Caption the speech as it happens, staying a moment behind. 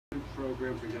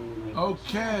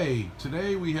Okay,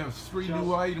 today we have 3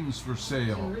 new items for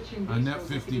sale on Net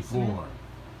 54.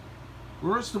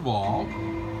 First of all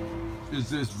is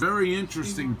this very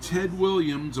interesting Ted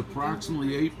Williams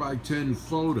approximately 8x10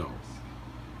 photo.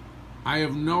 I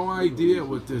have no idea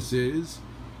what this is.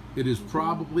 It is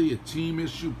probably a team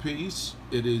issue piece.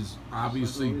 It is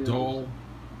obviously dull,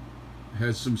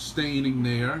 has some staining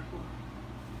there.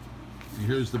 And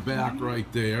here's the back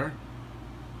right there.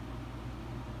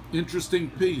 Interesting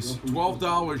piece,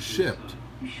 $12 shipped.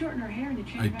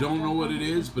 I don't know what it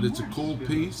is, but it's a cool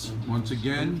piece. Once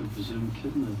again,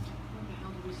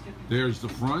 there's the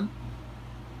front.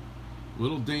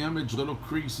 Little damage, little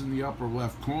crease in the upper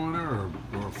left corner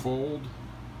or a fold.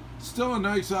 Still a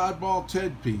nice oddball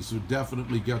Ted piece who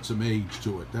definitely got some age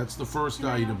to it. That's the first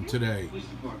item today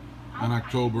on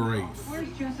October 8th.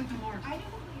 Where's Jessica Morris? I don't know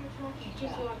what you're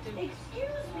talking about.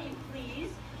 Excuse me,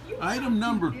 please. Item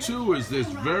number 2 is this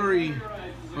very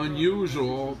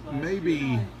unusual,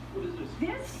 maybe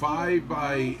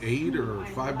 5x8 or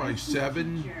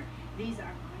 5x7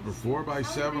 or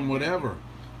 4x7, whatever.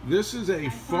 This is a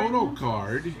photo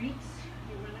card.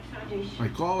 I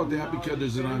call it that because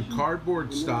it's on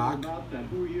cardboard stock,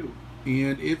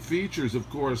 and it features, of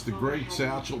course, the great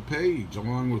Satchel Paige,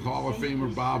 along with Hall of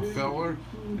Famer Bob Feller,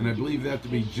 and I believe that to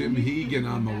be Jim Hegan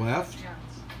on the left.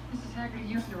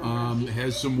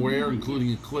 Has some wear,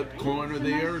 including a clipped corner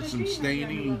there, some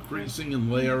staining, creasing,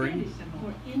 and layering.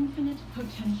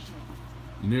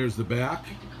 And there's the back.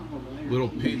 Little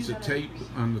piece of tape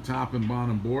on the top and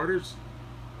bottom borders.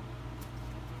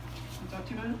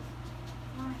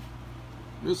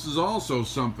 This is also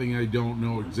something I don't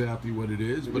know exactly what it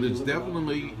is, but it's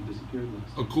definitely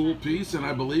a cool piece, and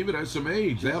I believe it has some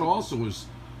age. That also is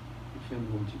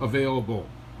available.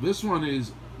 This one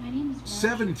is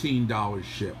 $17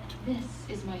 shipped. This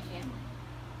is my family.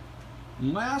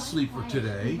 And lastly for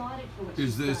today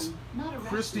is this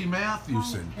Christy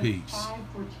Mathewson piece.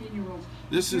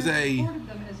 This is a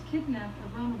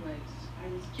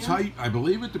type, I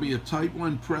believe it to be a type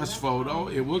 1 press photo.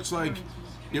 It looks like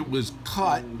it was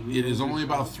cut. It is only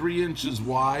about 3 inches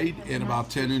wide and about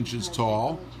 10 inches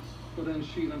tall.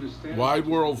 Wide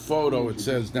World Photo, it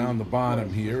says down the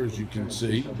bottom here, as you can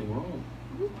see.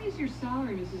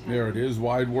 There it is,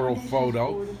 Wide World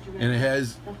Photo, and it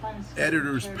has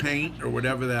editor's paint or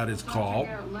whatever that is called.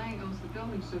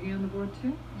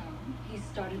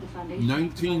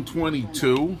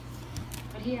 1922.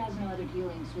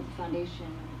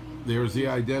 There's the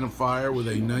identifier with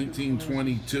a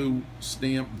 1922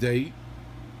 stamp date.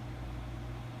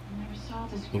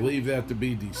 Believe that to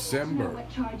be December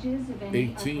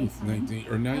 18th,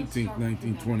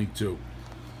 1922.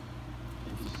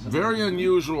 Very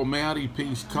unusual Matty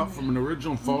piece cut from an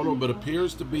original photo, but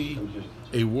appears to be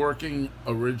a working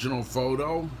original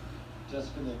photo.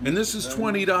 And this is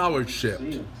 $20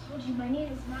 shipped.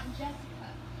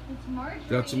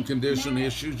 Got some condition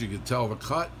issues, you can tell the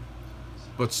cut,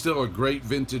 but still a great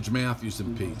vintage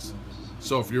Mathewson piece.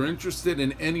 So if you're interested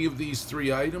in any of these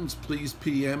 3 items, please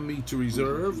PM me to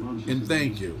reserve, and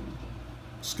thank you.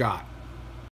 Scott.